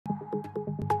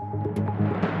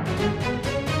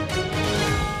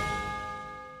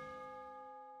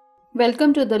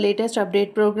Welcome to the latest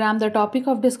update program. The topic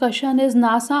of discussion is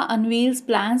NASA unveils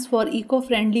plans for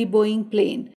eco-friendly Boeing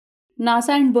plane.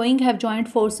 NASA and Boeing have joined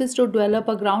forces to develop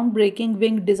a groundbreaking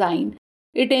wing design.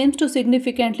 It aims to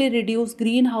significantly reduce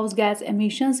greenhouse gas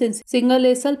emissions in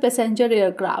single-aisle passenger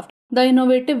aircraft. The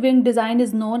innovative wing design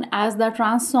is known as the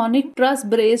Transonic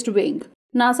Truss-Braced Wing.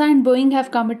 NASA and Boeing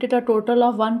have committed a total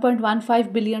of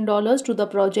 $1.15 billion to the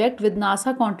project, with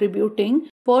NASA contributing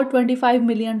 $425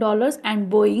 million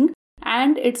and Boeing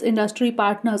and its industry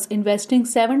partners investing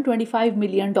 $725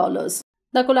 million.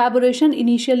 The collaboration,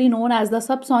 initially known as the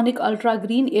Subsonic Ultra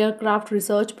Green Aircraft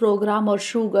Research Program or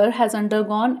SUGAR, has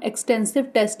undergone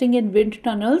extensive testing in wind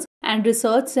tunnels and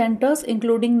research centers,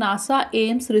 including NASA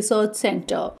Ames Research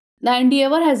Center. The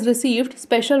endeavor has received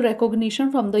special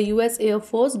recognition from the US Air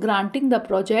Force, granting the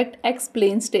project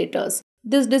X-plane status.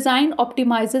 This design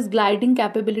optimizes gliding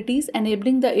capabilities,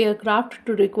 enabling the aircraft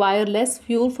to require less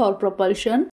fuel for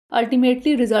propulsion,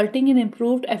 ultimately resulting in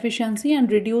improved efficiency and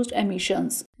reduced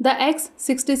emissions. The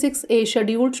X-66A,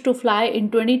 scheduled to fly in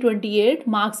 2028,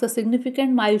 marks a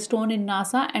significant milestone in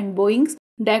NASA and Boeing's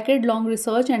decade-long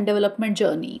research and development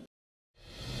journey.